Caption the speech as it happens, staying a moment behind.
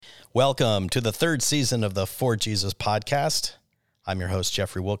Welcome to the third season of the For Jesus podcast. I'm your host,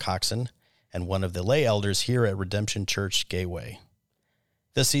 Jeffrey Wilcoxon, and one of the lay elders here at Redemption Church Gateway.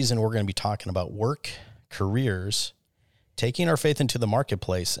 This season, we're going to be talking about work, careers, taking our faith into the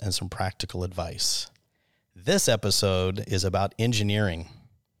marketplace, and some practical advice. This episode is about engineering.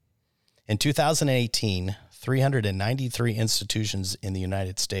 In 2018, 393 institutions in the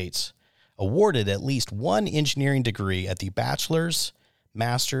United States awarded at least one engineering degree at the bachelor's,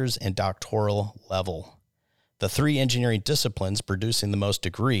 master's, and doctoral level. The three engineering disciplines producing the most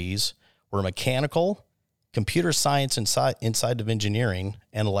degrees were mechanical, computer science inside of engineering,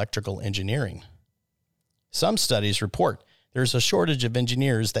 and electrical engineering. Some studies report there's a shortage of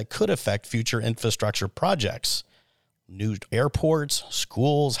engineers that could affect future infrastructure projects. New airports,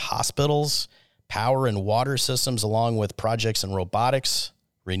 schools, hospitals, power and water systems, along with projects in robotics,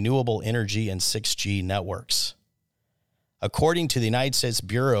 renewable energy, and 6G networks. According to the United States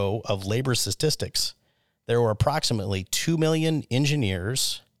Bureau of Labor Statistics, there were approximately 2 million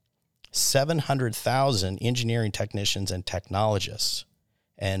engineers, 700,000 engineering technicians and technologists,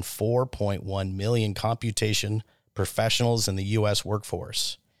 and 4.1 million computation professionals in the U.S.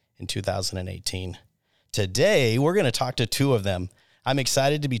 workforce in 2018. Today, we're going to talk to two of them. I'm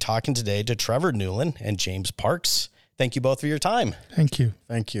excited to be talking today to Trevor Newland and James Parks. Thank you both for your time. Thank you.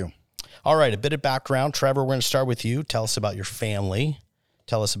 Thank you. All right, a bit of background. Trevor, we're going to start with you. Tell us about your family.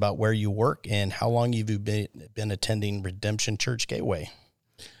 Tell us about where you work and how long you've been attending Redemption Church Gateway.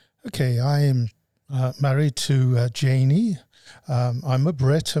 Okay, I am married to Janie. I'm a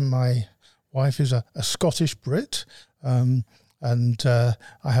Brit and my wife is a Scottish Brit. And I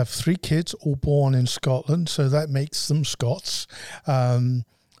have 3 kids, all born in Scotland, so that makes them Scots.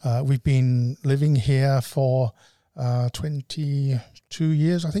 We've been living here for 22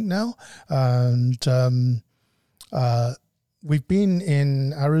 years, I think now. And we've been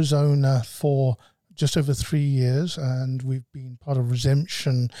in Arizona for just over 3 years, and we've been part of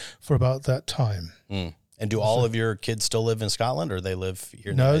Redemption for about that time. Mm. And do all of your kids still live in Scotland, or they live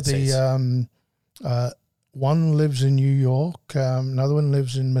here in the United States? No, one lives in New York, another one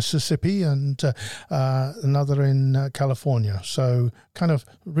lives in Mississippi, and another in California. So kind of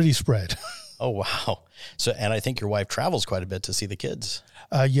really spread. Oh, wow. So, and I think your wife travels quite a bit to see the kids.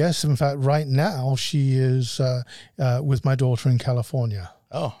 Yes, in fact, right now she is with my daughter in California.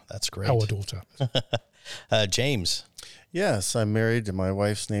 Oh, that's great. Our daughter. James. Yes, I'm married. My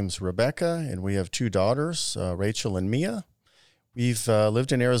wife's name's Rebecca, and we have 2 daughters, Rachel and Mia. We've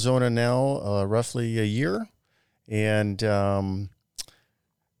lived in Arizona now roughly a year, and been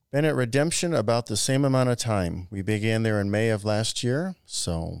at Redemption about the same amount of time. We began there in May of last year,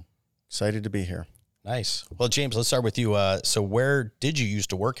 so excited to be here. Nice. Well, James, let's start with you. So where did you used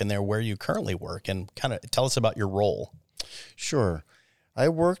to work, and where you currently work, and kind of tell us about your role. Sure. I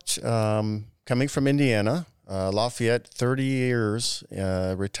worked coming from Indiana, Lafayette, 30 years,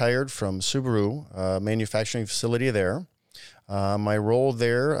 retired from Subaru manufacturing facility there. My role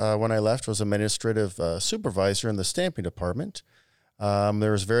there when I left was administrative supervisor in the stamping department.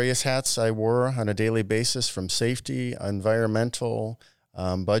 There was various hats I wore on a daily basis, from safety, environmental,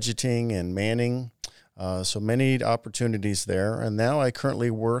 budgeting, and manning. So many opportunities there. And now I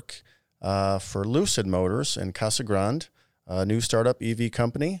currently work for Lucid Motors in Casa Grande, a new startup EV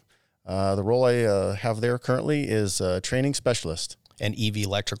company. The role I have there currently is a training specialist. An EV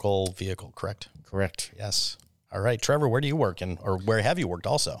electrical vehicle, correct? Correct. Yes. All right. Trevor, where do you work, or where have you worked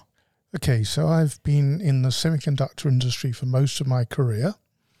also? Okay, so I've been in the semiconductor industry for most of my career,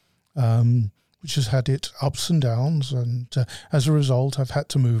 which has had its ups and downs. And as a result, I've had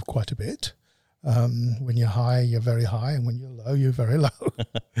to move quite a bit. When you're high, you're very high, and when you're low, you're very low.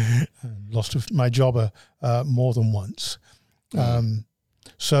 Lost my job more than once.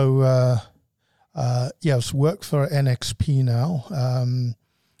 Yes, work for NXP now,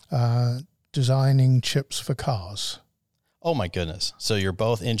 designing chips for cars. Oh my goodness! So you're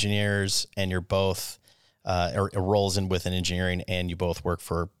both engineers, and you're both roles in within engineering, and you both work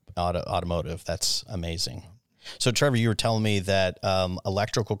for automotive. That's amazing. So Trevor, you were telling me that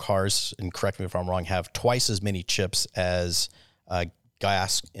electrical cars, and correct me if I'm wrong, have twice as many chips as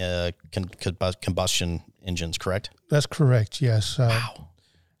gas combustion engines, correct? That's correct, yes. Wow.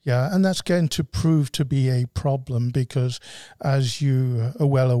 Yeah, and that's going to prove to be a problem because, as you are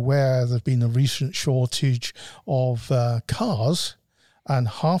well aware, there's been a recent shortage of cars, and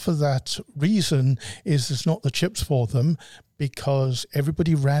half of that reason is there's not the chips for them because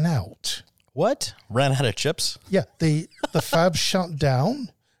everybody ran out. What? Ran out of chips? Yeah, the fab shut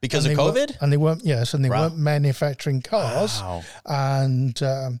down. Because of COVID? And they weren't manufacturing cars. Wow. And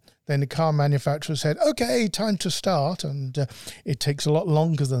then the car manufacturer said, okay, time to start. And it takes a lot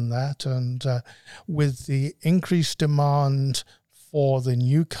longer than that. And with the increased demand for the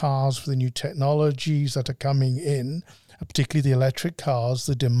new cars, for the new technologies that are coming in, particularly the electric cars,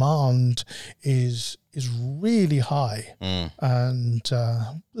 the demand is really high. And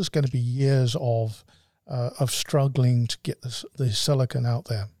there's going to be years of struggling to get the silicon out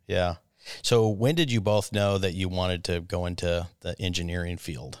there. Yeah. So when did you both know that you wanted to go into the engineering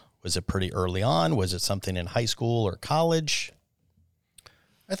field? Was it pretty early on? Was it something in high school or college?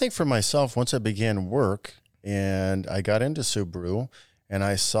 I think for myself, once I began work and I got into Subaru and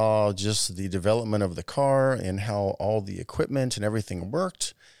I saw just the development of the car and how all the equipment and everything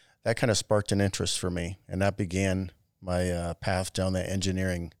worked, that kind of sparked an interest for me. And that began my path down that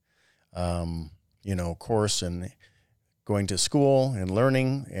engineering course, and going to school and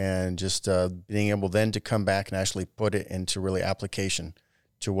learning, and just being able then to come back and actually put it into really application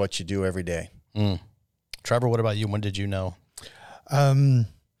to what you do every day. Trevor, what about you? When did you know? I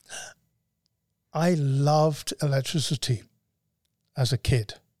loved electricity as a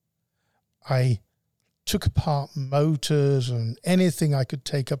kid. I took apart motors and anything I could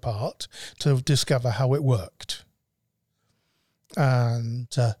take apart to discover how it worked. And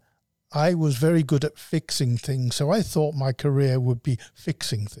I was very good at fixing things, so I thought my career would be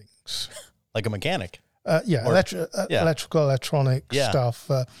fixing things. Like a mechanic? Electrical, electronic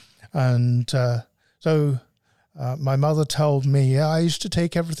stuff. So my mother told me I used to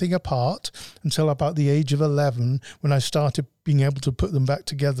take everything apart until about the age of 11, when I started being able to put them back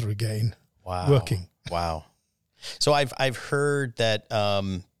together again. Wow. Working. Wow. So I've heard that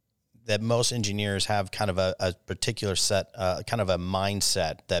that most engineers have kind of a particular set, kind of a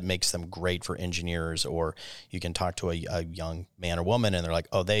mindset that makes them great for engineers. Or you can talk to a young man or woman and they're like,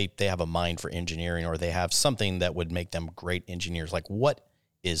 oh, they have a mind for engineering, or they have something that would make them great engineers. Like, what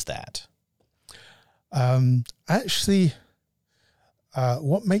is that? Actually,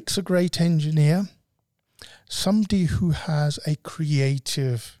 what makes a great engineer? Somebody who has a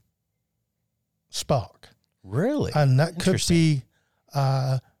creative spark. Really? And that could be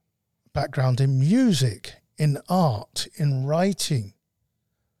background in music, in art, in writing.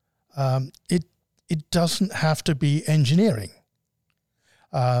 It doesn't have to be engineering.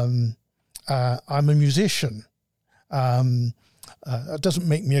 I'm a musician. It doesn't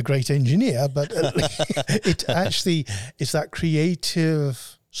make me a great engineer, but it actually is that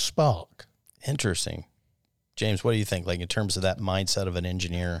creative spark. Interesting. James, what do you think, like in terms of that mindset of an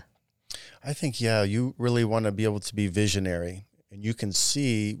engineer? I think, you really want to be able to be visionary, and you can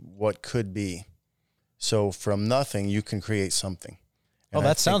see what could be. So from nothing, you can create something. And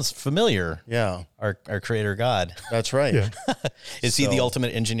that sounds familiar. Yeah. Our creator God. That's right. Yeah. Is he the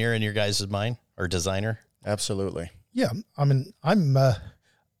ultimate engineer in your guys' mind, or designer? Absolutely. Yeah. I mean,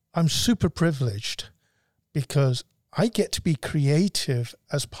 I'm super privileged because I get to be creative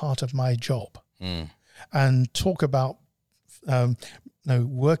as part of my job. And talk about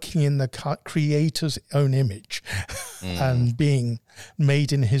working in the creator's own image and being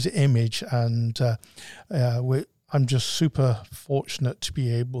made in his image. And I'm just super fortunate to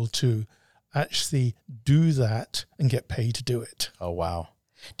be able to actually do that and get paid to do it. Oh, wow.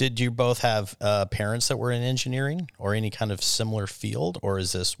 Did you both have parents that were in engineering or any kind of similar field, or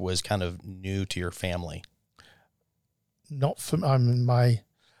is this was kind of new to your family? Not from,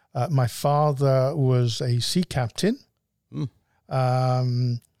 my father was a sea captain.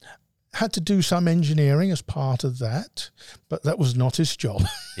 Had to do some engineering as part of that, but that was not his job.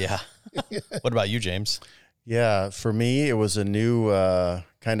 Yeah. What about you, James? Yeah, for me, it was a new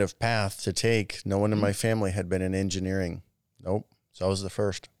kind of path to take. No one in my family had been in engineering. Nope. So I was the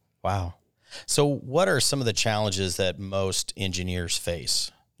first. Wow. So what are some of the challenges that most engineers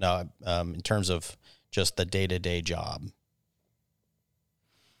face now in terms of just the day-to-day job?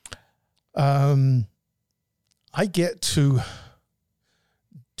 I get to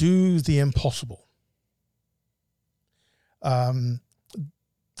do the impossible. The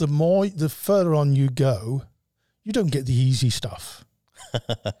further on you go, you don't get the easy stuff.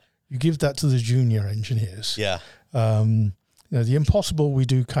 You give that to the junior engineers. Yeah. The impossible we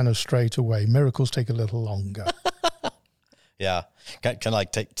do kind of straight away. Miracles take a little longer. Yeah. Kind of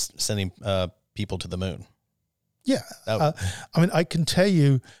like sending people to the moon. Yeah. I can tell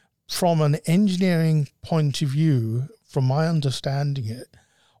you from an engineering point of view, from my understanding it,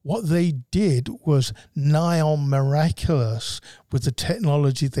 what they did was nigh on miraculous with the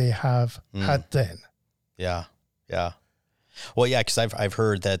technology they had then. Yeah. Yeah. Well, yeah, because I've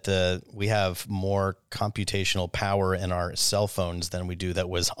heard that we have more computational power in our cell phones than we do that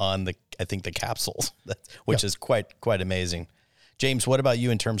was on the capsules, which is quite amazing. James, what about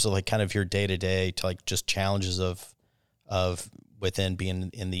you in terms of like kind of your day-to-day to like just challenges of within being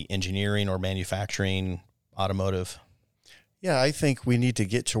in the engineering or manufacturing, automotive? Yeah, I think we need to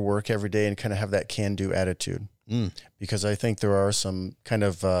get to work every day and kind of have that can-do attitude, because I think there are some kind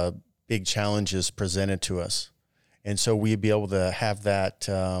of big challenges presented to us. And so we'd be able to have that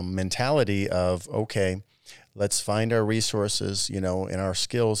mentality of, okay, let's find our resources, and our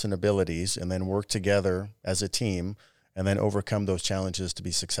skills and abilities, and then work together as a team and then overcome those challenges to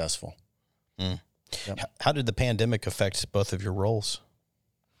be successful. Yep. How did the pandemic affect both of your roles?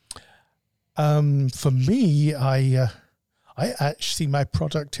 For me, I actually, my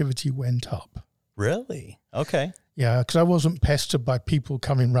productivity went up. Really? Okay. Yeah, because I wasn't pestered by people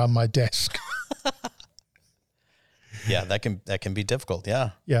coming around my desk. Yeah, that can be difficult. Yeah.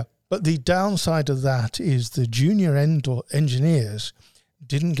 Yeah. But the downside of that is the junior engineers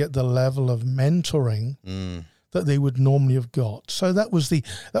didn't get the level of mentoring that they would normally have got. So that was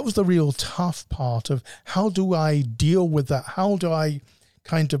the real tough part of how do I deal with that? How do I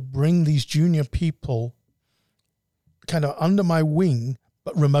kind of bring these junior people kind of under my wing,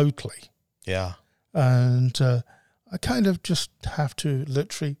 but remotely? Yeah. And I kind of just have to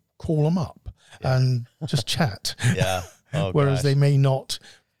literally call them up and just chat. Yeah. Oh, whereas gosh. they may not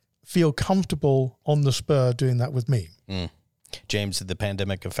feel comfortable on the spur doing that with me. James, did the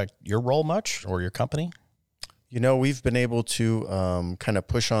pandemic affect your role much or your company? We've been able to kind of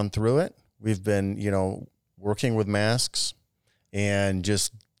push on through it. We've been, working with masks and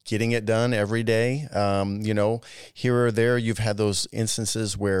just getting it done every day. Here or there, you've had those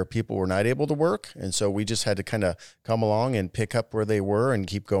instances where people were not able to work. And so we just had to kind of come along and pick up where they were and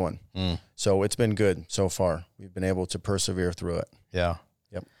keep going. So it's been good so far. We've been able to persevere through it. Yeah.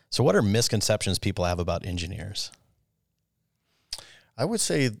 Yep. So what are misconceptions people have about engineers? I would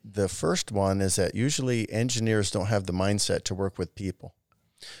say the first one is that usually engineers don't have the mindset to work with people.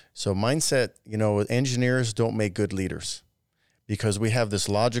 So mindset, engineers don't make good leaders because we have this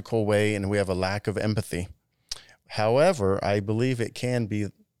logical way and we have a lack of empathy. However, I believe it can be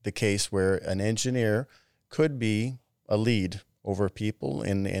the case where an engineer could be a lead over people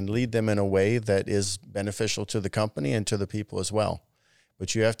and lead them in a way that is beneficial to the company and to the people as well.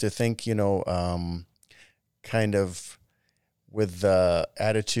 But you have to think, kind of with the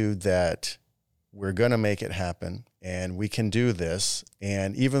attitude that we're going to make it happen and we can do this.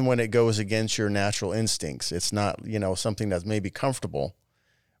 And even when it goes against your natural instincts, it's not, something that's maybe comfortable,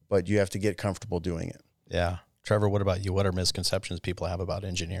 but you have to get comfortable doing it. Yeah. Trevor, what about you? What are misconceptions people have about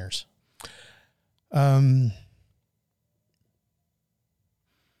engineers?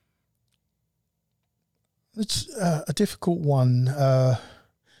 It's a difficult one.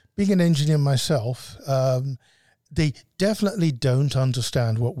 Being an engineer myself, they definitely don't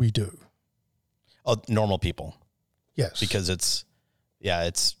understand what we do. Oh, normal people. Yes. Because it's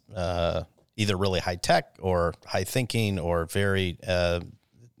either really high tech or high thinking or very,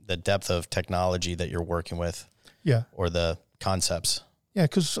 the depth of technology that you're working with. Yeah. Or the concepts. Yeah,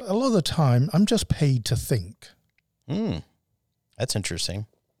 because a lot of the time I'm just paid to think. That's interesting.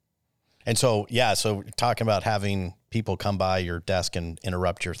 And so, so talking about having people come by your desk and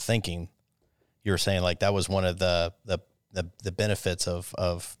interrupt your thinking, you were saying like that was one of the benefits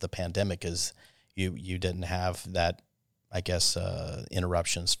of the pandemic is you didn't have that, I guess,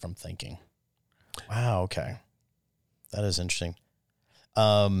 interruptions from thinking. Wow. Okay. That is interesting.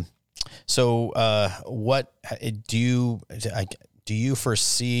 So what do you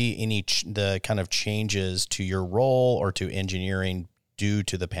foresee the kind of changes to your role or to engineering due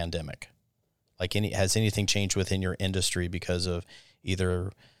to the pandemic? Like has anything changed within your industry because of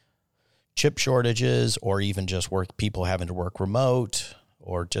either chip shortages or even just people having to work remote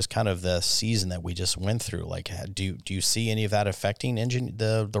or just kind of the season that we just went through? Like, do you see any of that affecting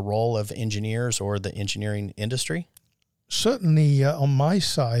the role of engineers or the engineering industry? Certainly on my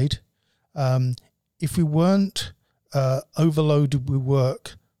side, if we weren't overloaded with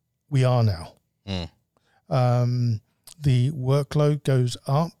work, we are now. The workload goes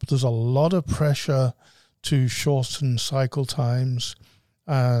up. There's a lot of pressure to shorten cycle times.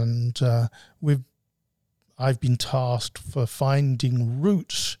 And I've been tasked for finding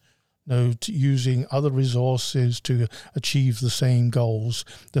routes, using other resources to achieve the same goals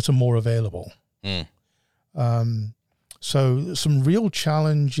that are more available. So some real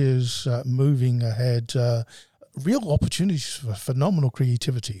challenges moving ahead, real opportunities for phenomenal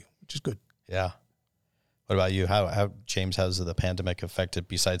creativity, which is good. Yeah. What about you? How James, how's the pandemic affected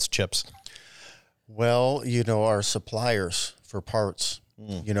besides chips? Well, our suppliers for parts,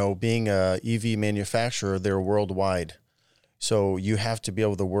 being a EV manufacturer, they're worldwide. So you have to be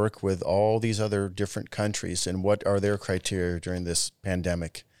able to work with all these other different countries and what are their criteria during this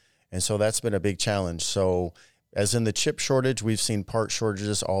pandemic. And so that's been a big challenge. So as in the chip shortage, we've seen part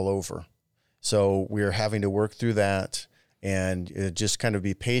shortages all over. So we're having to work through that and just kind of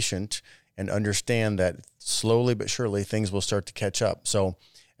be patient and understand that slowly but surely things will start to catch up. So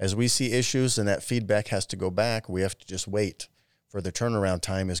as we see issues and that feedback has to go back, we have to just wait for the turnaround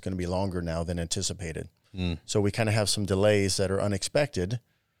time is going to be longer now than anticipated. So we kind of have some delays that are unexpected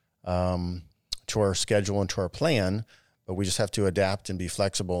to our schedule and to our plan, but we just have to adapt and be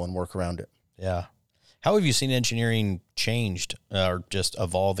flexible and work around it. Yeah. How have you seen engineering changed or just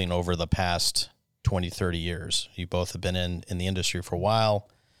evolving over the past 20, 30 years? You both have been in the industry for a while.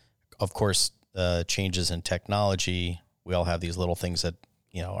 Of course, changes in technology. We all have these little things that,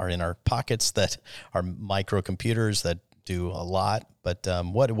 are in our pockets that are microcomputers that do a lot. But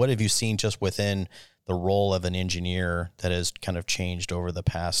what have you seen just within the role of an engineer that has kind of changed over the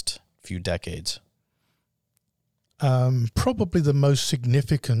past few decades? Probably the most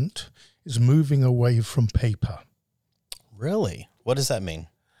significant is moving away from paper. Really? What does that mean?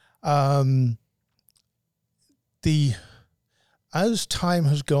 As time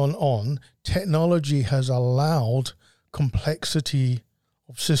has gone on, technology has allowed complexity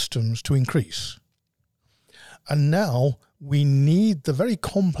of systems to increase. And now we need the very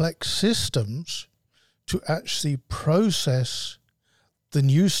complex systems to actually process the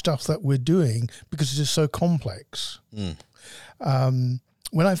new stuff that we're doing because it is so complex.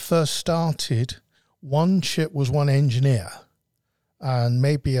 When I first started, one chip was one engineer and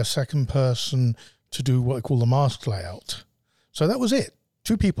maybe a second person to do what I call the mask layout. So that was it,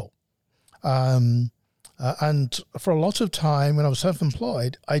 2 people. And for a lot of time when I was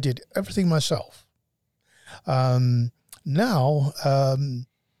self-employed, I did everything myself. Now,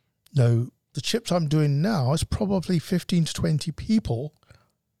 the chips I'm doing now is probably 15 to 20 people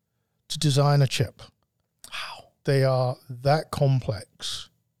to design a chip. Wow. They are that complex.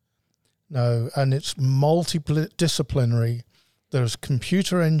 No, and it's multidisciplinary. There's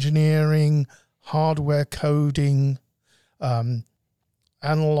computer engineering, hardware coding,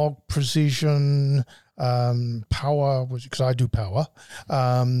 analog precision, power, because I do power,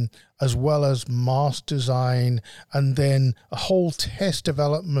 as well as mask design, and then a whole test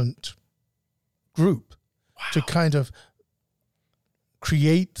development group to kind of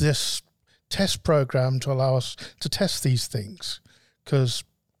create this test program to allow us to test these things. Because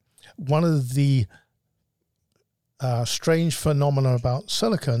one of the strange phenomena about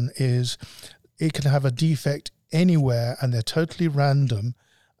silicon is it can have a defect anywhere and they're totally random,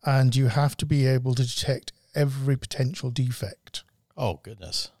 and you have to be able to detect every potential defect. Oh,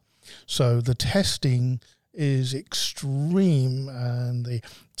 goodness. So the testing is extreme, and the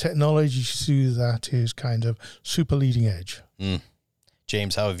technology to do that is kind of super leading edge.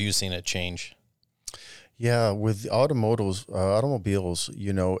 James, how have you seen it change? Yeah, with automobiles,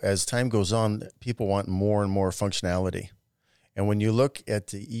 as time goes on, people want more and more functionality. And when you look at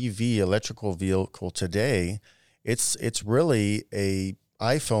the EV, electrical vehicle today, it's really a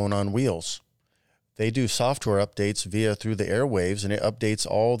iPhone on wheels. They do software updates through the airwaves, and it updates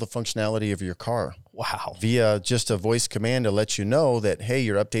all the functionality of your car. Wow. Via just a voice command to let you know that, hey,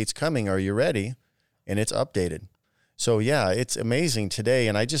 your update's coming. Are you ready? And it's updated. So, yeah, it's amazing today.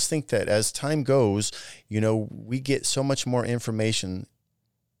 And I just think that as time goes, we get so much more information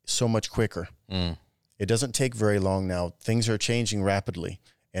so much quicker. It doesn't take very long now. Things are changing rapidly,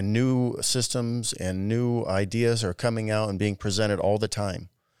 and new systems and new ideas are coming out and being presented all the time.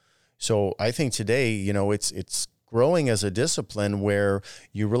 So I think today, it's growing as a discipline where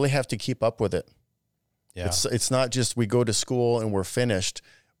you really have to keep up with it. Yeah. It's not just we go to school and we're finished.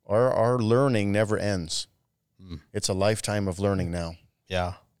 Our learning never ends. It's a lifetime of learning now.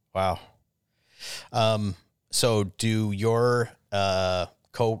 Yeah. Wow. So do your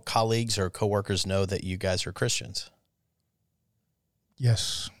colleagues or coworkers know that you guys are Christians?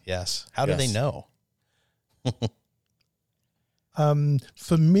 Yes. Yes. How do they know?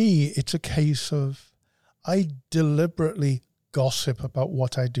 For me, it's a case of I deliberately gossip about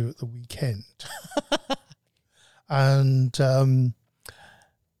what I do at the weekend. And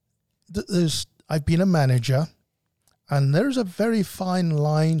I've been a manager, and there's a very fine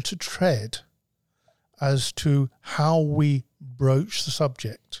line to tread as to how we broach the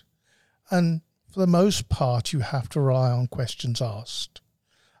subject. And for the most part, you have to rely on questions asked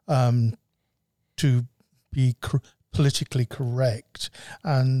to be politically correct.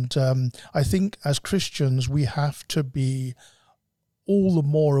 And I think as Christians, we have to be all the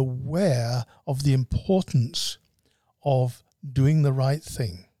more aware of the importance of doing the right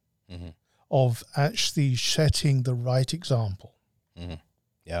thing, of actually setting the right example. Mm-hmm.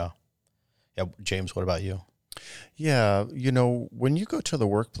 Yeah. Yeah. James, what about you? Yeah. You know, when you go to the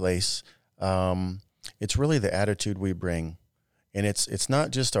workplace, it's really the attitude we bring. And it's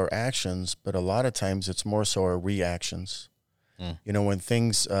not just our actions, but a lot of times it's more so our reactions. You know, when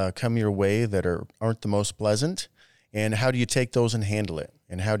things come your way that aren't the most pleasant, and how do you take those and handle it?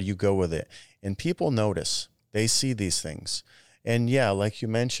 And how do you go with it? And people notice. They see these things. And yeah, like you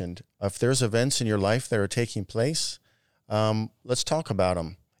mentioned, if there's events in your life that are taking place, let's talk about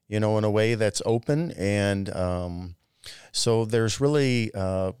them, you know, in a way that's open. And so there's really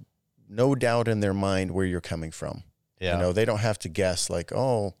no doubt in their mind where you're coming from. Yeah. You know, they don't have to guess like,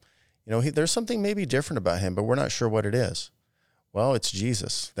 oh, you know, there's something maybe different about him, but we're not sure what it is. Well, it's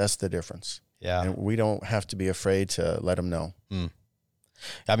Jesus. That's the difference. Yeah. And we don't have to be afraid to let him know.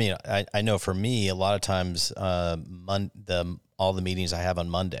 I mean, I know for me, a lot of times, all the meetings I have on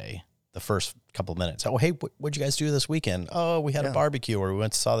Monday, the first couple of minutes, oh, hey, what'd you guys do this weekend? Oh, we had a barbecue, or we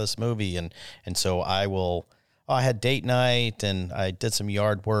went and saw this movie. And so I had date night, and I did some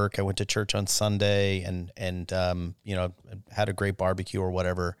yard work. I went to church on Sunday and you know, had a great barbecue or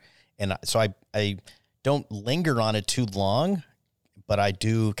whatever. And so I don't linger on it too long, but I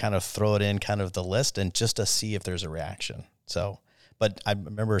do kind of throw it in kind of the list, and just to see if there's a reaction. So, but I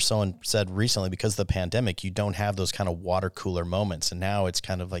remember someone said recently, because of the pandemic, you don't have those kind of water cooler moments. And now it's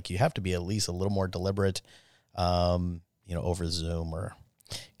kind of like you have to be at least a little more deliberate, you know, over Zoom or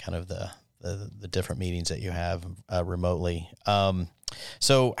kind of the different meetings that you have remotely.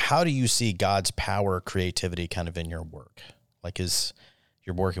 So how do you see God's power, creativity kind of in your work? Like,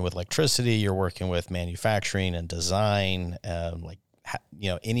 you're working with electricity, you're working with manufacturing and design, like, you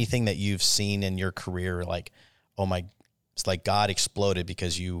know, anything that you've seen in your career, like, it's like God exploded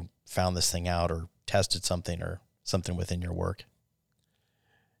because you found this thing out or tested something or something within your work.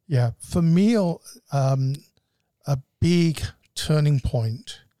 Yeah. For me, a big turning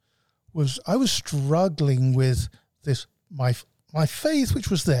point was I was struggling with this, my faith, which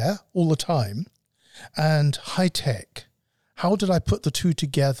was there all the time, and high tech. How did I put the two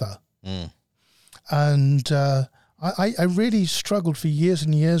together? And I really struggled for years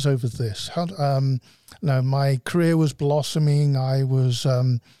and years over this. My career was blossoming. I was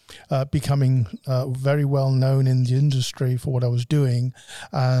becoming very well known in the industry for what I was doing,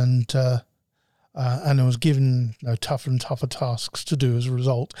 and I was given tougher and tougher tasks to do as a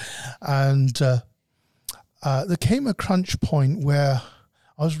result. And there came a crunch point where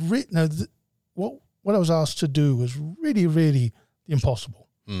I was what I was asked to do was really, really impossible.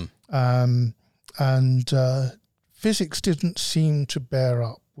 And physics didn't seem to bear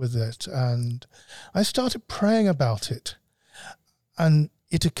up with it. And I started praying about it. And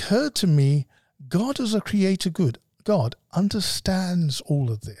it occurred to me, God as a creator God understands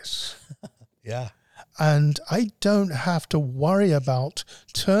all of this. Yeah. And I don't have to worry about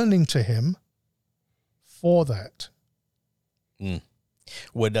turning to him for that.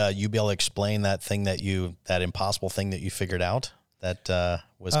 Would you be able to explain that impossible thing that you figured out that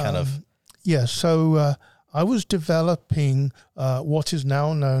was kind of... Yeah, so I was developing what is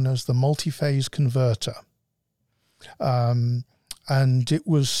now known as the multi-phase converter. And it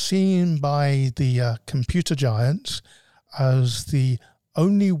was seen by the computer giants as the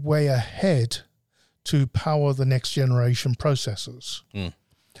only way ahead to power the next generation processors.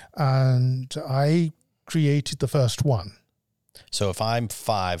 And I created the first one. So if I'm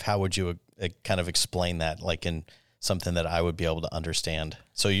 5, how would you kind of explain that, like in something that I would be able to understand?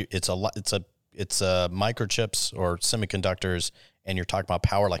 So it's microchips or semiconductors, and you're talking about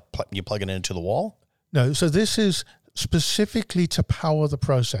power, like you plug it into the wall? No, so this is specifically to power the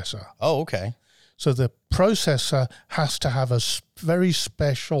processor. Oh, okay. So the processor has to have a very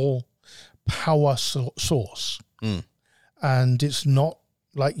special power source. And it's not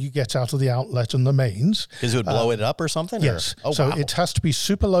like you get out of the outlet and the mains. Because it would blow it up or something? Yes. Or? Oh, so wow. It has to be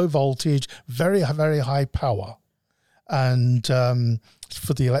super low voltage, very, very high power. And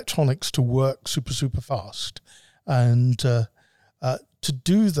for the electronics to work super, super fast. And to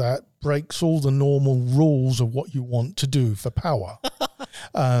do that breaks all the normal rules of what you want to do for power.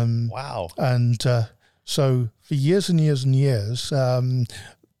 Wow. And so for years and years and years,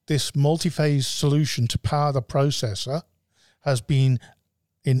 this multi-phase solution to power the processor has been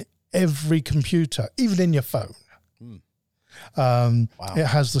in every computer, even in your phone. Wow. It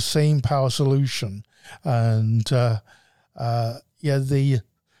has the same power solution. And they'll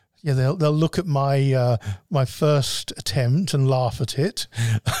look at my first attempt and laugh at it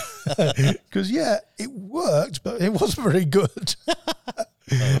because it worked, but it wasn't very good.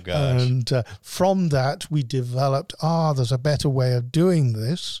 Oh gosh! And from that, we developed. There's a better way of doing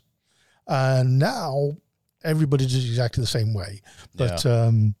this, And now everybody does exactly the same way. But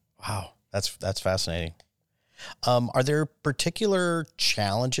wow, that's fascinating. Are there particular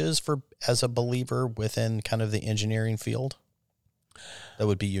challenges as a believer within kind of the engineering field that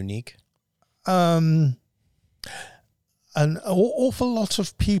would be unique? An awful lot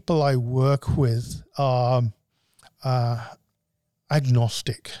of people I work with are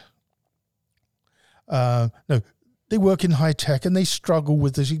agnostic. No, they work in high tech and they struggle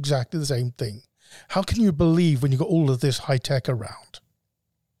with this exactly the same thing. How can you believe when you've got all of this high tech around?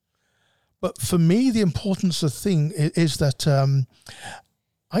 But for me, the importance of the thing is that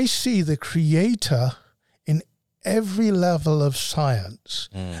I see the creator in every level of science,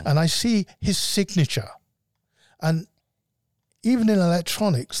 and I see his signature. And even in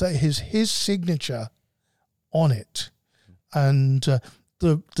electronics, that is his signature on it. And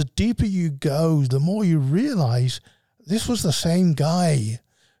the deeper you go, the more you realize this was the same guy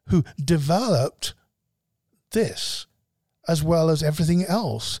who developed this as well as everything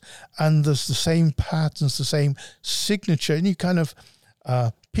else. And there's the same patterns, the same signature. And you kind of,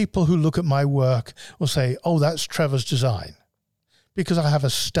 people who look at my work will say, oh, that's Trevor's design, because I have a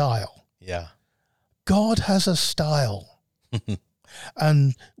style. Yeah. God has a style.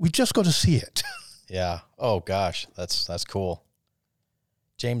 And we just got to see it. Yeah. Oh gosh, that's cool.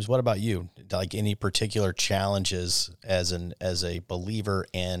 James, what about you? Like any particular challenges as a believer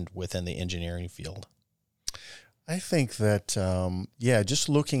and within the engineering field? I think that, just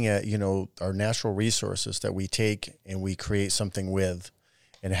looking at, our natural resources that we take and we create something with,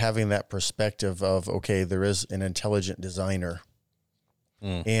 and having that perspective of, okay, there is an intelligent designer.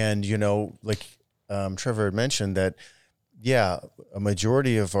 And, like Trevor had mentioned that, a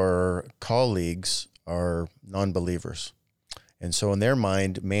majority of our colleagues are non-believers. And so in their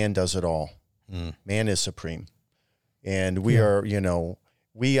mind, man does it all. Man is supreme. And we are,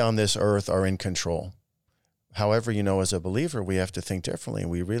 we on this earth are in control. However, as a believer, we have to think differently.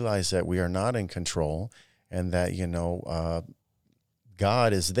 We realize that we are not in control, and that,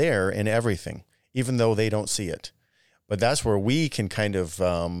 God is there in everything, even though they don't see it. But that's where we can kind of,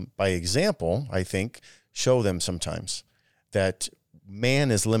 by example, I think, show them sometimes that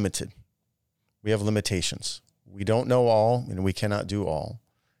man is limited. We have limitations. We don't know all, and we cannot do all.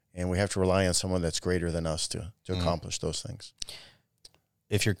 And we have to rely on someone that's greater than us to accomplish those things.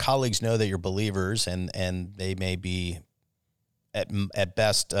 If your colleagues know that you're believers and they may be at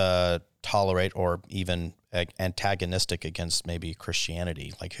best tolerate or even antagonistic against maybe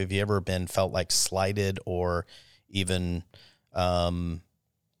Christianity, like have you ever felt like slighted or even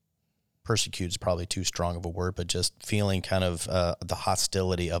persecuted is probably too strong of a word, but just feeling kind of the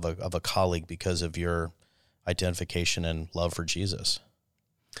hostility of a colleague because of your identification and love for Jesus?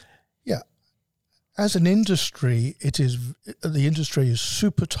 Yeah. As an industry, the industry is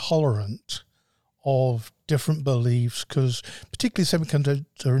super tolerant of different beliefs, because particularly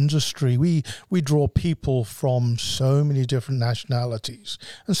semiconductor industry, we draw people from so many different nationalities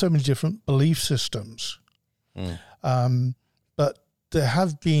and so many different belief systems. But there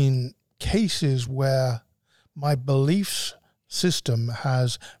have been cases where my belief system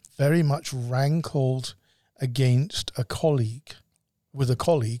has very much rankled against a colleague,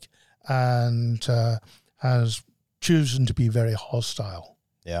 and has chosen to be very hostile.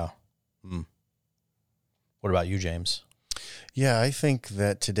 Yeah. What about you, James? Yeah, I think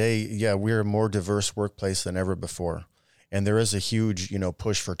that today, we're a more diverse workplace than ever before. And there is a huge,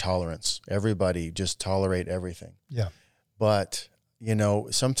 push for tolerance. Everybody just tolerate everything. Yeah. But,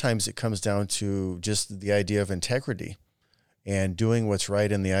 sometimes it comes down to just the idea of integrity and doing what's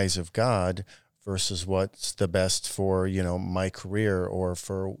right in the eyes of God versus what's the best for, my career or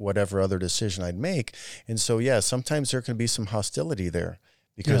for whatever other decision I'd make. And so, sometimes there can be some hostility there,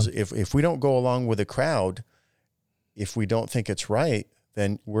 because if we don't go along with the crowd, if we don't think it's right,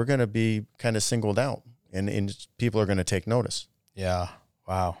 then we're going to be kind of singled out, and people are going to take notice. Yeah.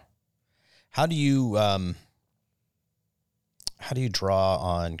 Wow. How do you draw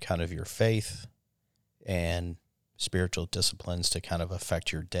on kind of your faith and spiritual disciplines to kind of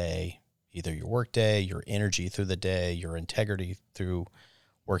affect your day, either your work day, your energy through the day, your integrity through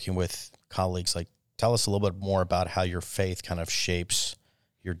working with colleagues? Like, tell us a little bit more about how your faith kind of shapes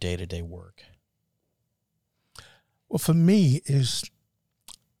your day-to-day work. Well, for me is,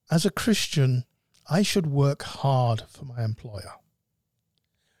 as a Christian, I should work hard for my employer.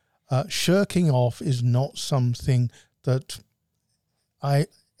 Shirking off is not something that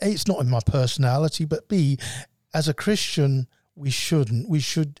it's not in my personality, but B, as a Christian, we shouldn't. We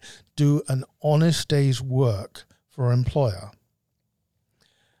should do an honest day's work for our employer.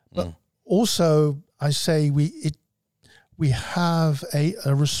 But also, I say we we have a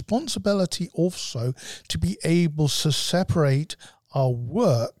responsibility also to be able to separate our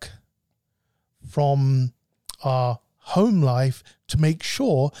work from our home life to make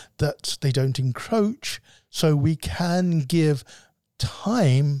sure that they don't encroach, so we can give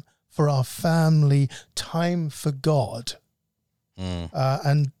time for our family, time for God.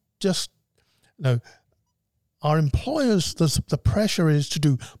 And just, our employers, the pressure is to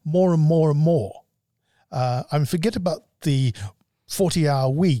do more and more and more. And forget about the 40-hour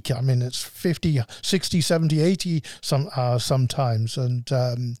week. I mean, it's 50, 60, 70, 80 sometimes.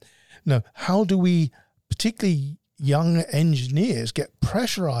 And how do we, particularly young engineers, get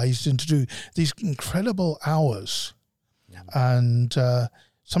pressurized into do these incredible hours? Yeah. And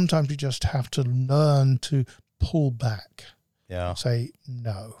sometimes we just have to learn to pull back. Yeah. Say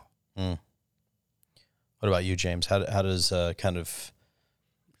no. What about you, James? How does kind of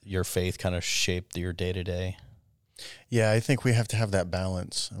your faith kind of shape your day-to-day? Yeah, I think we have to have that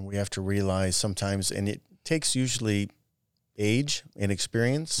balance, and we have to realize sometimes, and it takes usually age and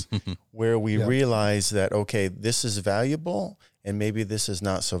experience, where we realize that, okay, this is valuable and maybe this is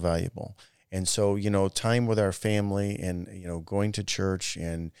not so valuable. And so, time with our family and, going to church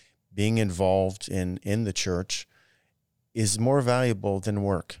and being involved in the church is more valuable than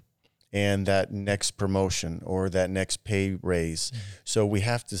work and that next promotion or that next pay raise. So we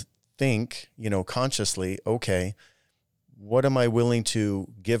have to think, consciously, okay, what am I willing to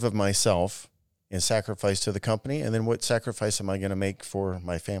give of myself and sacrifice to the company? And then what sacrifice am I going to make for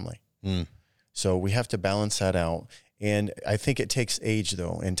my family? So we have to balance that out. And I think it takes age,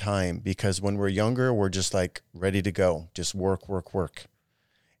 though, and time, because when we're younger, we're just like ready to go, just work.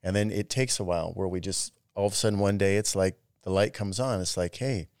 And then it takes a while where we just, all of a sudden one day, it's like the light comes on. It's like,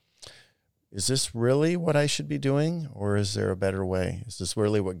 hey, is this really what I should be doing? Or is there a better way? Is this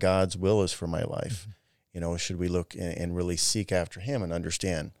really what God's will is for my life? Should we look and really seek after him and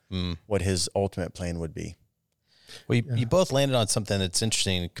understand what his ultimate plan would be? Well, you both landed on something that's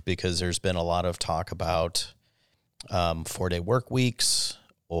interesting, because there's been a lot of talk about 4-day work weeks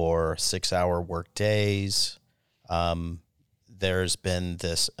or 6-hour work days. There's been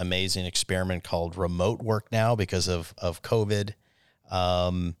this amazing experiment called remote work now because of COVID.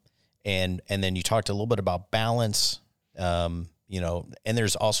 And then you talked a little bit about balance, and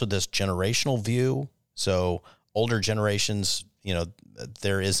there's also this generational view. So older generations,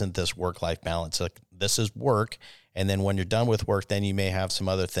 there isn't this work-life balance. Like, this is work. And then when you're done with work, then you may have some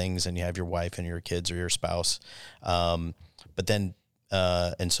other things, and you have your wife and your kids or your spouse. But then,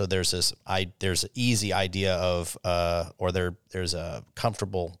 and so there's an easy idea of, there's a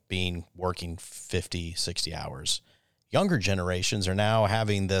comfortable being working 50, 60 hours. Younger generations are now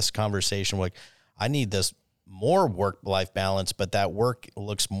having this conversation like, I need this more work-life balance, but that work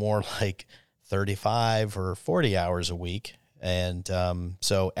looks more like 35 or 40 hours a week. And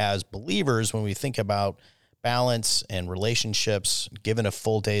so as believers, when we think about balance and relationships, given a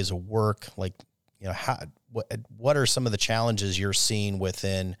full days of work, like, what are some of the challenges you're seeing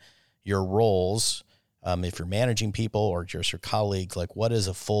within your roles? If you're managing people or just your colleagues, like, what does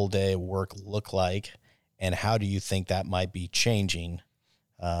a full day of work look like? And how do you think that might be changing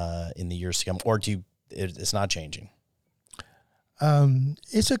in the years to come? Or it's not changing?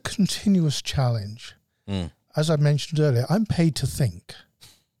 It's a continuous challenge. As I mentioned earlier, I'm paid to think.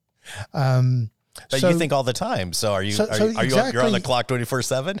 But you think all the time. So are you you're on the clock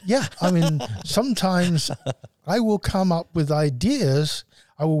 24/7? Yeah. I mean, sometimes I will come up with ideas.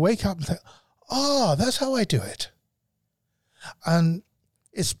 I will wake up and think, that's how I do it. And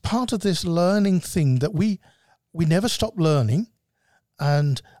it's part of this learning thing that we never stop learning.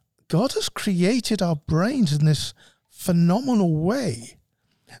 And God has created our brains in this phenomenal way.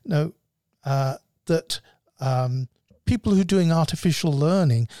 That people who are doing artificial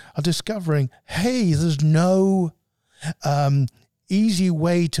learning are discovering, hey, there's no easy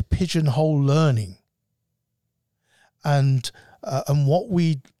way to pigeonhole learning. And what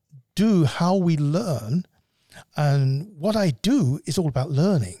we do, how we learn, and what I do is all about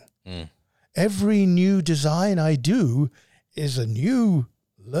learning. Every new design I do is a new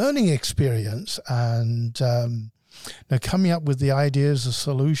learning experience, and coming up with the ideas, the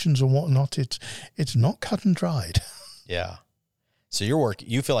solutions, and whatnot, it's not cut and dried. Yeah. So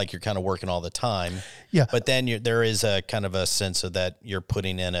you feel like you're kind of working all the time. Yeah. But then there is a kind of a sense of that you're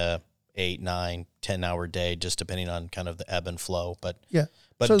putting in a 8, 9, 10-hour day, just depending on kind of the ebb and flow. But yeah.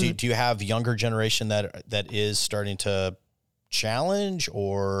 But so do you have younger generation that is starting to challenge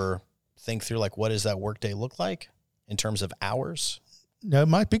or think through, like, what does that workday look like in terms of hours? No,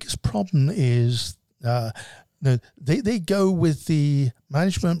 my biggest problem is No, they go with the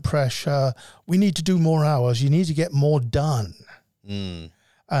management pressure. We need to do more hours. You need to get more done.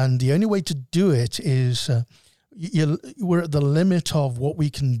 And the only way to do it is we're at the limit of what we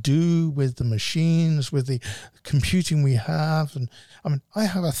can do with the machines, with the computing we have. And I mean, I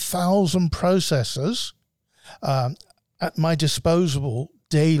have 1,000 processors at my disposal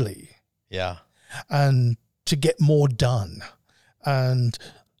daily. Yeah. And to get more done. And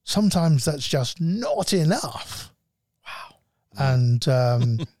sometimes that's just not enough. Wow. And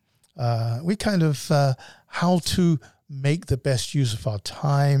we kind of how to make the best use of our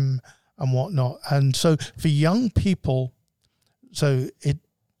time and whatnot. And so for young people, they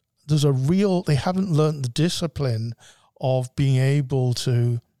haven't learned the discipline of being able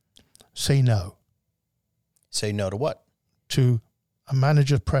to say no. Say no to what? To a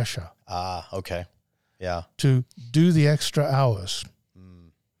manager's pressure. Okay. Yeah. To do the extra hours.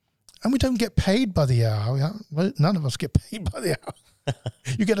 And we don't get paid by the hour. None of us get paid by the hour.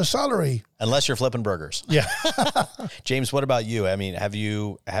 You get a salary. Unless you're flipping burgers. Yeah. James, what about you? I mean, have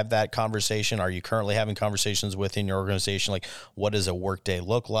you had that conversation? Are you currently having conversations within your organization? Like, what does a work day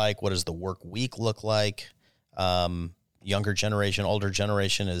look like? What does the work week look like? Younger generation, older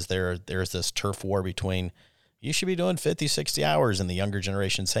generation, there's this turf war between you should be doing 50, 60 hours, and the younger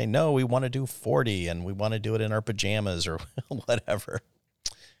generation say, no, we want to do 40 and we want to do it in our pajamas or whatever.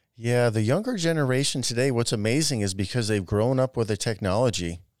 Yeah, the younger generation today, what's amazing is because they've grown up with the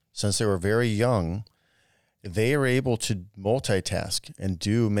technology since they were very young, they are able to multitask and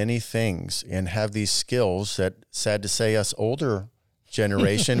do many things and have these skills that, sad to say, us older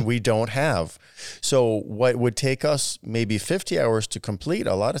generation, we don't have. So what would take us maybe 50 hours to complete,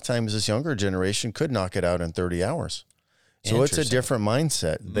 a lot of times this younger generation could knock it out in 30 hours. So it's a different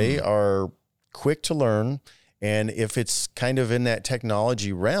mindset. They are quick to learn. And if it's kind of in that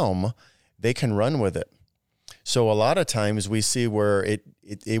technology realm, they can run with it. So a lot of times we see where it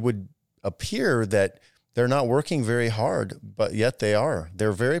would appear that they're not working very hard, but yet they are.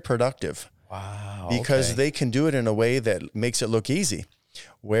 They're very productive. Wow. Because they can do it in a way that makes it look easy.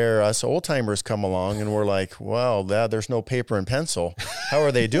 Where us old timers come along and we're like, well, there's no paper and pencil. How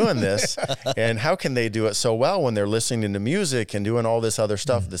are they doing this? And how can they do it so well when they're listening to music and doing all this other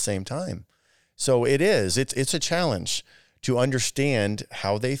stuff at the same time? So it's a challenge to understand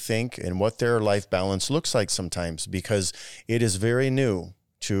how they think and what their life balance looks like sometimes, because it is very new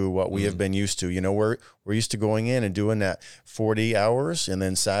to what we have been used to. You know, we're used to going in and doing that 40 hours and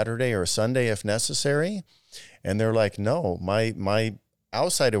then Saturday or Sunday if necessary. And they're like, no, my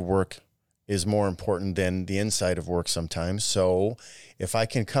outside of work is more important than the inside of work sometimes. So if I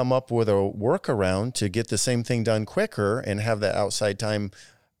can come up with a workaround to get the same thing done quicker and have that outside time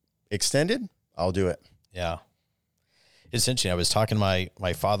extended, I'll do it. Yeah. It's interesting. I was talking to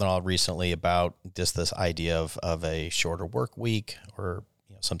my father-in-law recently about just this idea of a shorter work week or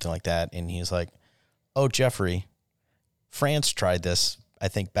something like that. And he's like, oh, Jeffrey, France tried this, I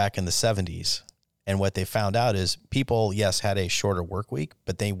think, back in the 70s. And what they found out is people, yes, had a shorter work week,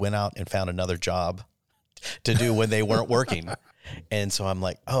 but they went out and found another job to do when they weren't working. And so I'm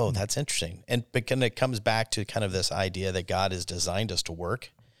like, oh, that's interesting. But it comes back to kind of this idea that God has designed us to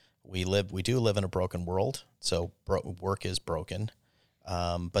work. We do live in a broken world, so work is broken.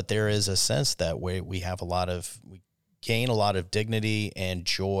 But there is a sense that we gain a lot of dignity and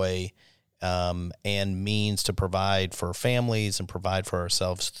joy, and means to provide for families and provide for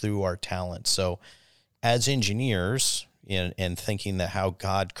ourselves through our talents. So as engineers, and thinking that how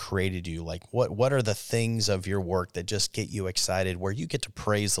God created you, like what are the things of your work that just get you excited, where you get to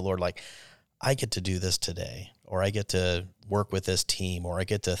praise the Lord, like, I get to do this today, or I get to work with this team, or I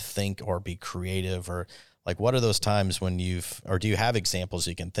get to think or be creative, or like, what are those times when do you have examples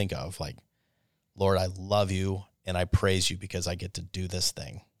you can think of? Like, Lord, I love you and I praise you because I get to do this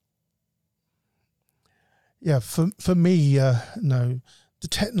thing. Yeah. For me, the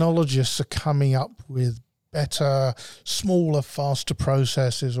technologists are coming up with better, smaller, faster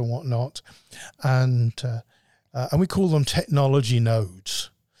processes and whatnot. And we call them technology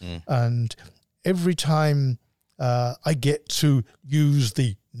nodes. And every time I get to use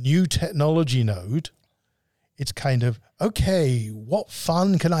the new technology node, it's kind of, okay, what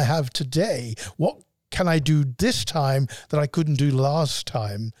fun can I have today? What can I do this time that I couldn't do last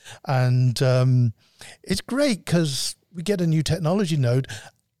time? And it's great because we get a new technology node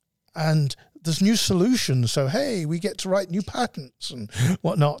and there's new solutions. So, hey, we get to write new patents and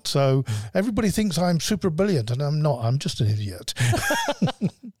whatnot. So everybody thinks I'm super brilliant, and I'm not. I'm just an idiot.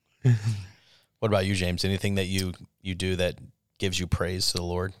 What about you, James? Anything that you do that gives you praise to the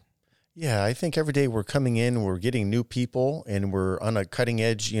Lord? Yeah, I think every day we're coming in, we're getting new people, and we're on a cutting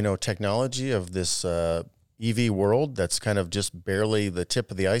edge, technology of this, EV world. That's kind of just barely the tip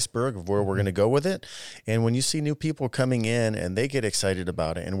of the iceberg of where we're going to go with it. And when you see new people coming in and they get excited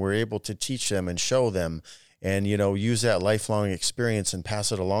about it, and we're able to teach them and show them and, use that lifelong experience and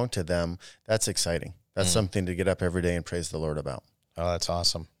pass it along to them, that's exciting. That's something to get up every day and praise the Lord about. Oh, that's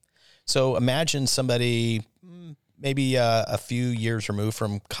awesome. So imagine somebody maybe a few years removed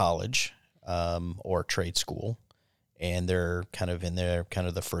from college or trade school, and they're kind of in their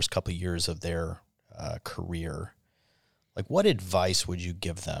the first couple of years of their career. Like, what advice would you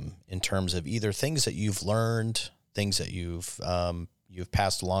give them in terms of either things that you've learned, things that you've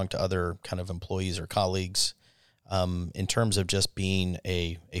passed along to other kind of employees or colleagues, in terms of just being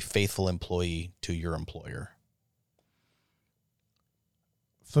a faithful employee to your employer?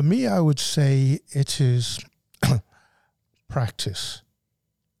 For me, I would say it is practice.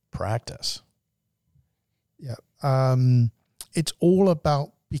 Practice. Yeah. It's all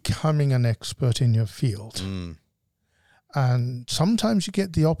about becoming an expert in your field. And sometimes you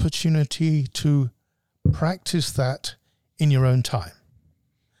get the opportunity to practice that in your own time.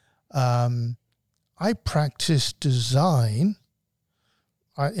 I practiced design.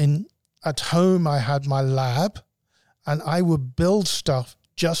 At home, I had my lab, and I would build stuff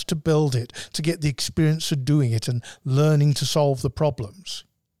just to build it, to get the experience of doing it and learning to solve the problems.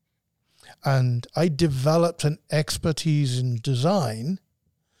 And I developed an expertise in design,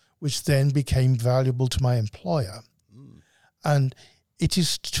 which then became valuable to my employer. And it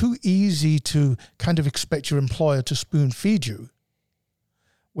is too easy to kind of expect your employer to spoon feed you,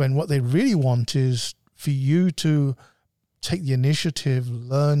 when what they really want is for you to take the initiative,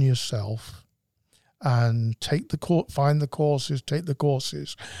 learn yourself, and find the courses, take the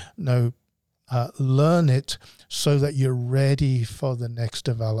courses. Learn it so that you're ready for the next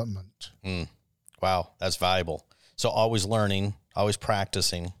development. Wow, that's valuable. So always learning, always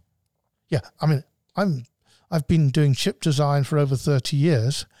practicing. Yeah, I mean, I've been doing chip design for over 30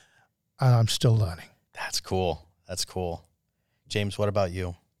 years, and I'm still learning. That's cool. That's cool. James, what about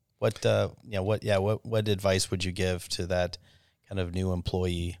you? What advice would you give to that kind of new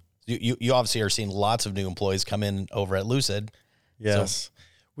employee? You obviously are seeing lots of new employees come in over at Lucid. Yes. So,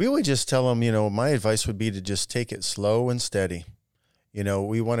 we would just tell them, my advice would be to just take it slow and steady.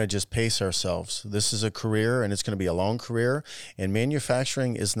 We want to just pace ourselves. This is a career, and it's going to be a long career, and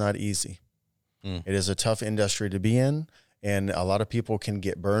manufacturing is not easy. It is a tough industry to be in, and a lot of people can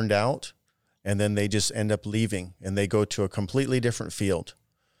get burned out, and then they just end up leaving, and they go to a completely different field.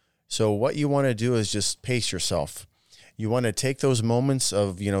 So what you want to do is just pace yourself. You want to take those moments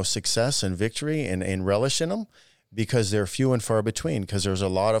of, success and victory and relish in them, because they're few and far between, because there's a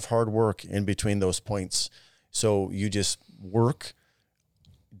lot of hard work in between those points. So you just work,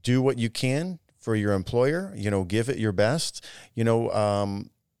 do what you can for your employer, give it your best.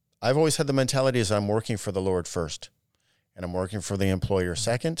 I've always had the mentality is I'm working for the Lord first, and I'm working for the employer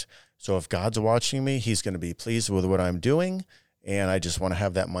second. So if God's watching me, he's going to be pleased with what I'm doing. And I just want to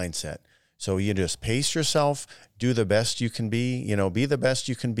have that mindset. So you just pace yourself, do the best you can be, be the best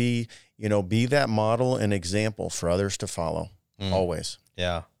you can be, be that model and example for others to follow always.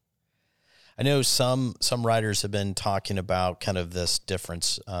 Yeah. I know some writers have been talking about kind of this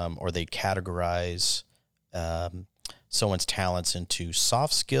difference, or they categorize someone's talents into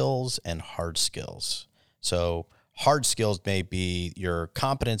soft skills and hard skills. So hard skills may be your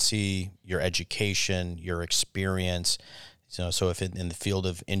competency, your education, your experience. So if in the field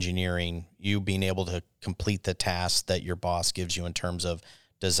of engineering, you being able to complete the task that your boss gives you in terms of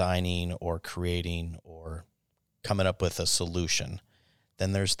designing or creating or coming up with a solution.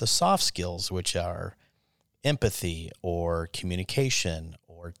 Then there's the soft skills, which are empathy or communication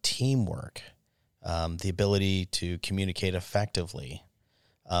or teamwork, the ability to communicate effectively.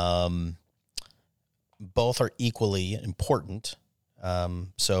 Both are equally important.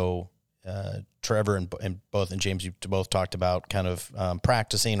 Trevor and James, you both talked about kind of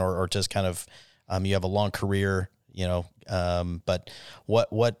practicing or just kind of you have a long career, but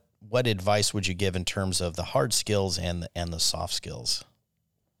what advice would you give in terms of the hard skills and the soft skills?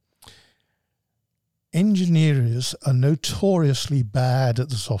 Engineers are notoriously bad at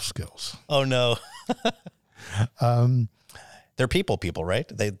the soft skills. Oh no. They're people,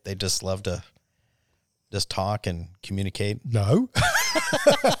 right? They just love to just talk and communicate. No.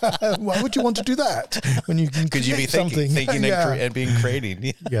 Why would you want to do that when you can? Could you be thinking and being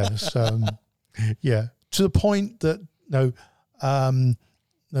creating? Yes. Yeah. To the point that no,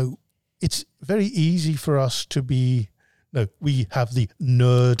 it's very easy for us to be. No, we have the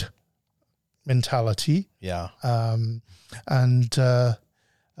nerd mentality. Yeah. And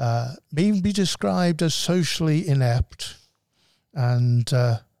maybe be described as socially inept, and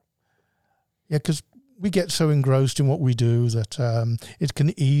because we get so engrossed in what we do that it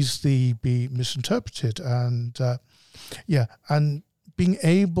can easily be misinterpreted. And and being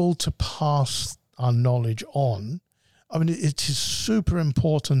able to pass our knowledge on, I mean, it is super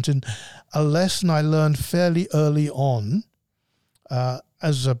important. And a lesson I learned fairly early on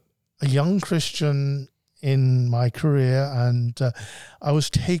as a young Christian in my career, and I was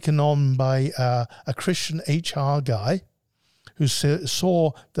taken on by a Christian HR guy who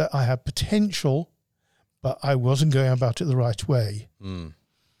saw that I had potential, but I wasn't going about it the right way.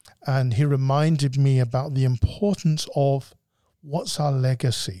 And he reminded me about the importance of what's our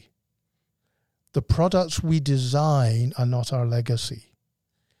legacy. The products we design are not our legacy.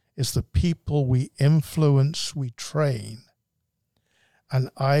 It's the people we influence, we train. And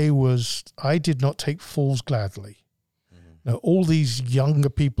I did not take fools gladly. Now, all these younger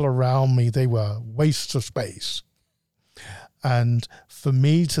people around me, they were wastes of space. And for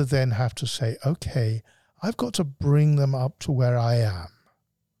me to then have to say, okay, I've got to bring them up to where I am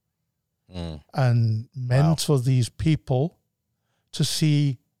and mentor these people to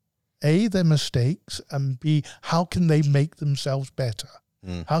see, A, their mistakes, and B, how can they make themselves better?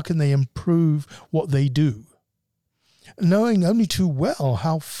 How can they improve what they do? Knowing only too well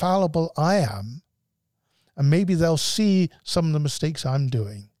how fallible I am, and maybe they'll see some of the mistakes I'm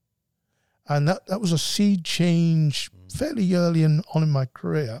doing. And that was a seed change fairly early on in my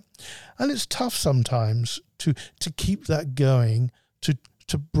career. And it's tough sometimes to keep that going,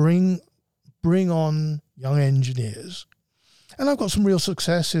 to bring on young engineers. And I've got some real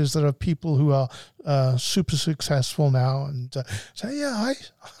successes that are people who are super successful now and say, yeah,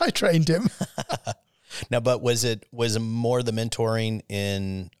 I trained him. Now, but was it more the mentoring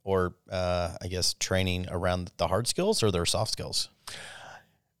in, or I guess training around the hard skills or their soft skills?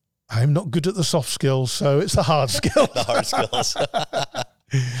 I'm not good at the soft skills, so it's the hard skills. The hard skills.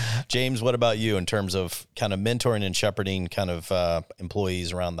 James, what about you in terms of kind of mentoring and shepherding kind of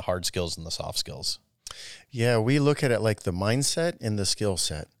employees around the hard skills and the soft skills? Yeah, we look at it like the mindset and the skill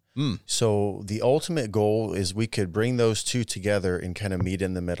set. So the ultimate goal is we could bring those two together and kind of meet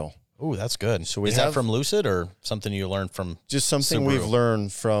in the middle. Oh, that's good. So is that from Lucid or something you learned from just something Subaru? We've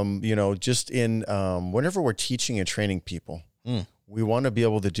learned from, just in whenever we're teaching and training people, we want to be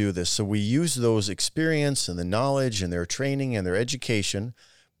able to do this. So we use those experience and the knowledge and their training and their education,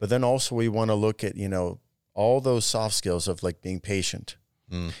 but then also we want to look at, all those soft skills of like being patient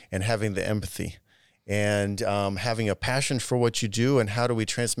and having the empathy and having a passion for what you do, and how do we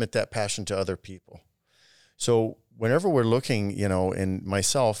transmit that passion to other people. So whenever we're looking, in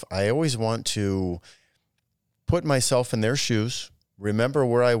myself, I always want to put myself in their shoes, remember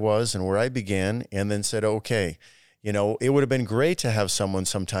where I was and where I began, and then said, okay, it would have been great to have someone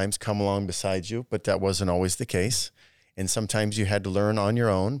sometimes come along beside you, but that wasn't always the case. And sometimes you had to learn on your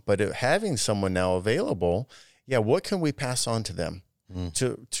own, but having someone now available, what can we pass on to them?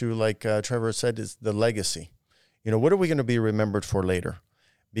 To like Trevor said, is the legacy. What are we going to be remembered for later?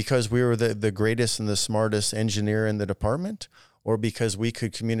 Because we were the greatest and the smartest engineer in the department, or because we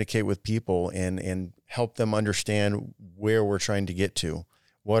could communicate with people and help them understand where we're trying to get to,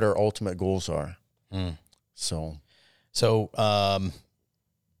 what our ultimate goals are. So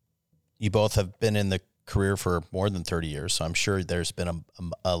you both have been in the career for more than 30 years, so I'm sure there's been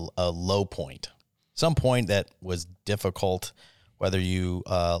a low point, some point that was difficult, whether you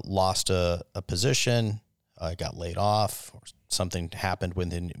lost a position, got laid off, or something happened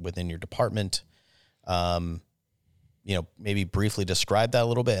within your department. Maybe briefly describe that a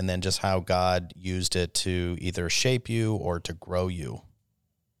little bit, and then just how God used it to either shape you or to grow you.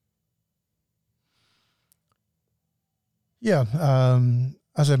 Yeah,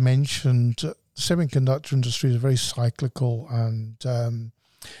 as I mentioned, the semiconductor industry is very cyclical, and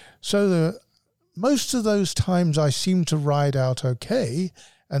so most of those times I seemed to ride out okay,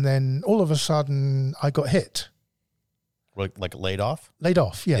 and then all of a sudden I got hit. Like laid off? Laid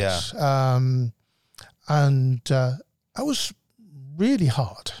off, yes. Yeah. And that was really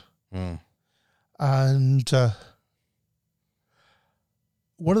hard. And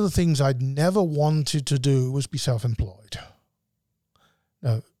one of the things I'd never wanted to do was be self-employed.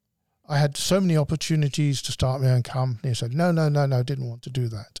 No, I had so many opportunities to start my own company. I said, no, didn't want to do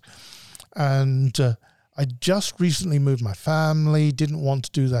that. And I just recently moved my family, didn't want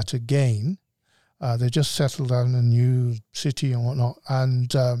to do that again. They just settled down in a new city and whatnot.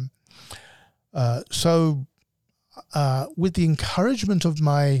 And so with the encouragement of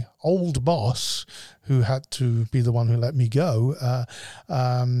my old boss, who had to be the one who let me go,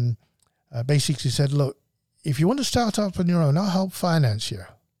 basically said, look, if you want to start up on your own, I'll help finance you.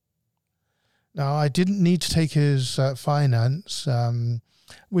 Now, I didn't need to take his finance,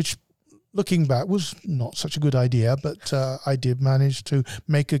 which looking back, was not such a good idea, but I did manage to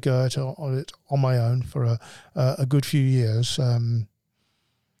make a go at it on my own for a good few years. And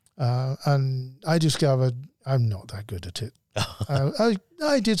I discovered I'm not that good at it.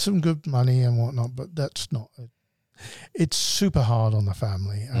 I did some good money and whatnot, but that's not it. It's super hard on the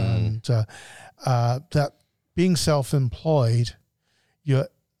family. And that being self-employed, you're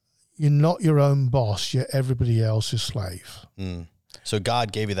not your own boss, you're everybody else's slave. So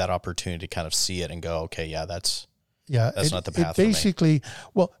God gave you that opportunity to kind of see it and go, okay, yeah, that's not the path it basically, for me.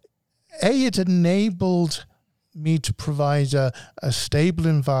 Well, it enabled me to provide a stable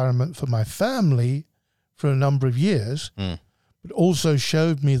environment for my family for a number of years, but also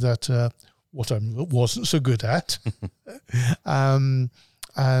showed me that what I wasn't so good at.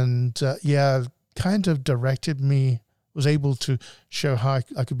 Kind of directed me, was able to show how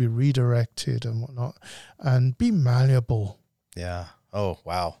I could be redirected and whatnot and be malleable. Yeah. Oh,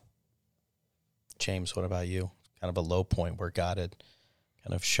 wow. James, what about you? Kind of a low point where God had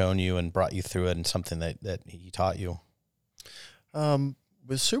kind of shown you and brought you through it and something that he taught you.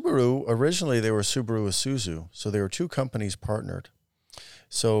 With Subaru, originally they were Subaru Isuzu, so there were two companies partnered.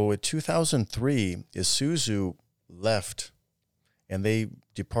 So in 2003, Isuzu left and they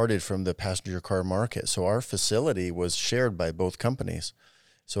departed from the passenger car market. So our facility was shared by both companies.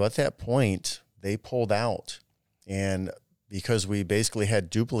 So at that point, they pulled out. And because we basically had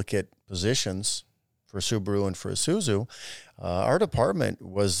duplicate positions for Subaru and for Isuzu, our department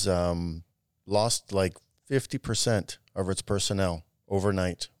was lost like 50% of its personnel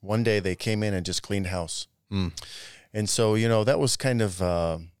overnight. One day they came in and just cleaned house. And so, that was kind of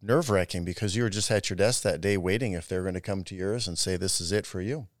nerve-wracking because you were just at your desk that day waiting if they're going to come to yours and say, this is it for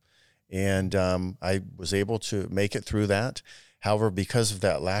you. And I was able to make it through that. However, because of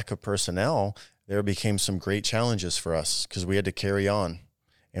that lack of personnel, there became some great challenges for us because we had to carry on.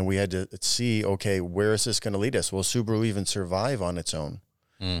 And we had to see, okay, where is this going to lead us? Will Subaru even survive on its own?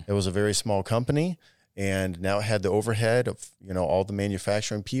 It was a very small company, and now it had the overhead of, all the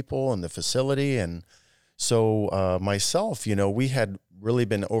manufacturing people and the facility. And so myself, we had really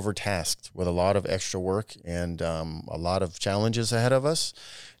been overtasked with a lot of extra work and a lot of challenges ahead of us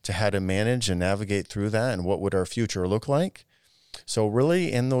to how to manage and navigate through that and what would our future look like. So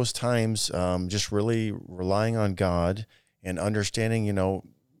really in those times, just really relying on God and understanding,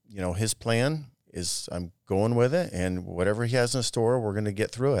 his plan is I'm going with it, and whatever he has in store, we're going to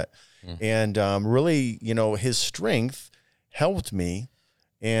get through it. And really, his strength helped me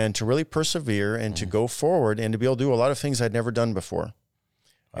and to really persevere and to go forward and to be able to do a lot of things I'd never done before.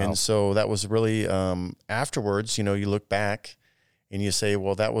 Wow. And so that was really, afterwards, you look back and you say,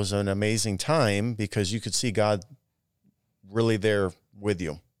 well, that was an amazing time because you could see God really there with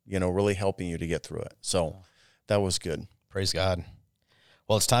you, really helping you to get through it. So that was good. Praise God.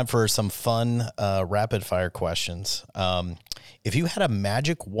 Well, it's time for some fun rapid fire questions. If you had a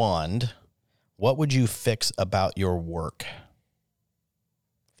magic wand, what would you fix about your work?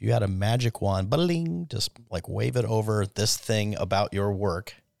 If you had a magic wand, bling, just like wave it over this thing about your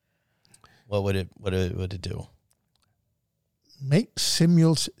work, what would it do? Make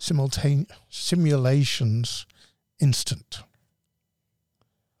simulations instant.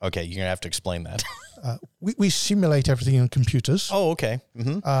 Okay, you're going to have to explain that. We simulate everything in computers. Oh, okay.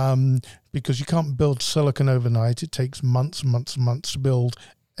 Mm-hmm. Because you can't build silicon overnight. It takes months and months and months to build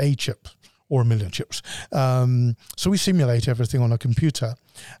a chip or a million chips. So we simulate everything on a computer.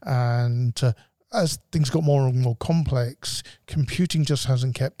 And as things got more and more complex, computing just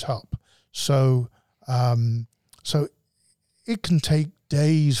hasn't kept up. So it can take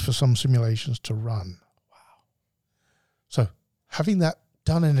days for some simulations to run. Wow. So having that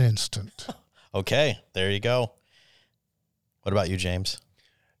done in an instant. Okay, there you go. What about you, James?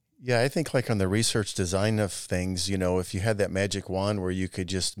 Yeah, I think like on the research design of things, if you had that magic wand where you could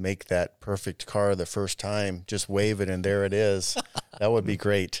just make that perfect car the first time, just wave it and there it is, that would be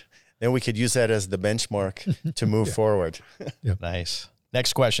great. Then we could use that as the benchmark to move forward. Yeah. Nice.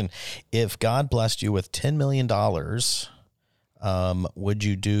 Next question. If God blessed you with $10 million, would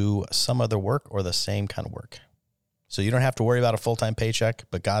you do some other work or the same kind of work? So you don't have to worry about a full-time paycheck,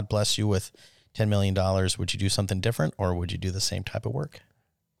 but God bless you with $10 million. Would you do something different, or would you do the same type of work?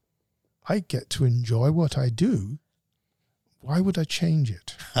 I get to enjoy what I do. Why would I change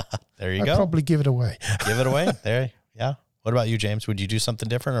it? There you go. I'd probably give it away. Give it away? There. Yeah. What about you, James? Would you do something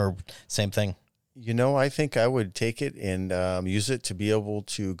different or same thing? I think I would take it and use it to be able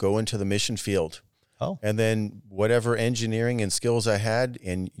to go into the mission field. Oh. And then whatever engineering and skills I had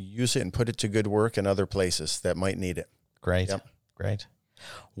and use it and put it to good work in other places that might need it. Great. Yep. Great.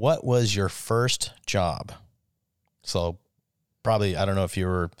 What was your first job? So probably, I don't know if you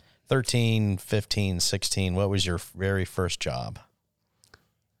were 13, 15, 16, what was your very first job?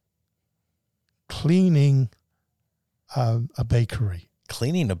 Cleaning a bakery.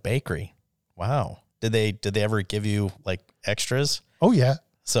 Cleaning a bakery. Wow. Did they ever give you like extras? Oh yeah.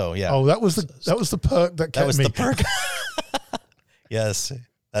 So yeah. Oh, that was the perk that kept me. That was the perk. Yes,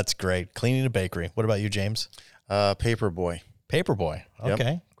 that's great. Cleaning a bakery. What about you, James? Paperboy. Paperboy. Okay,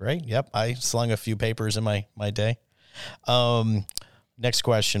 yep. Great. Yep, I slung a few papers in my day. Next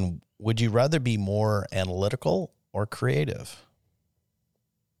question. Would you rather be more analytical or creative?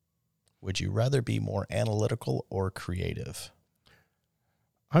 Would you rather be more analytical or creative?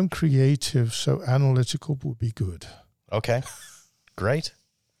 I'm creative, so analytical would be good. Okay, great.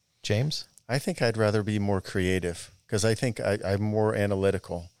 James? I think I'd rather be more creative because I think I'm more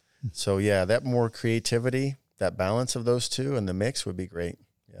analytical. So, yeah, that more creativity, that balance of those two and the mix would be great.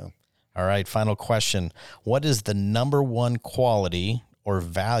 Yeah. All right, final question. What is the number one quality or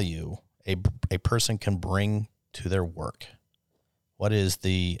value a person can bring to their work? What is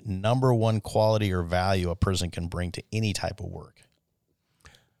the number one quality or value a person can bring to any type of work?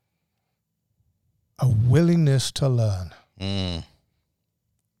 A willingness to learn.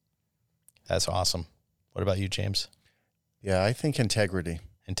 That's awesome. What about you, James? Yeah, I think integrity.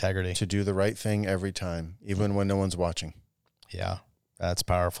 Integrity. To do the right thing every time, even when no one's watching. Yeah, that's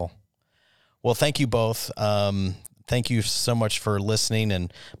powerful. Well, thank you both. Thank you so much for listening.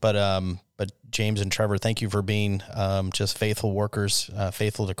 But James and Trevor, thank you for being just faithful workers,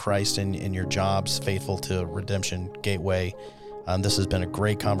 faithful to Christ in your jobs, faithful to Redemption Gateway. This has been a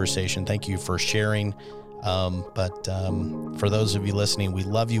great conversation. Thank you for sharing. But for those of you listening, we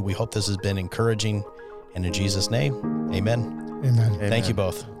love you. We hope this has been encouraging. And in Jesus' name, amen. Amen. Thank you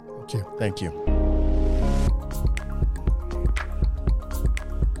both. Thank you. Thank you.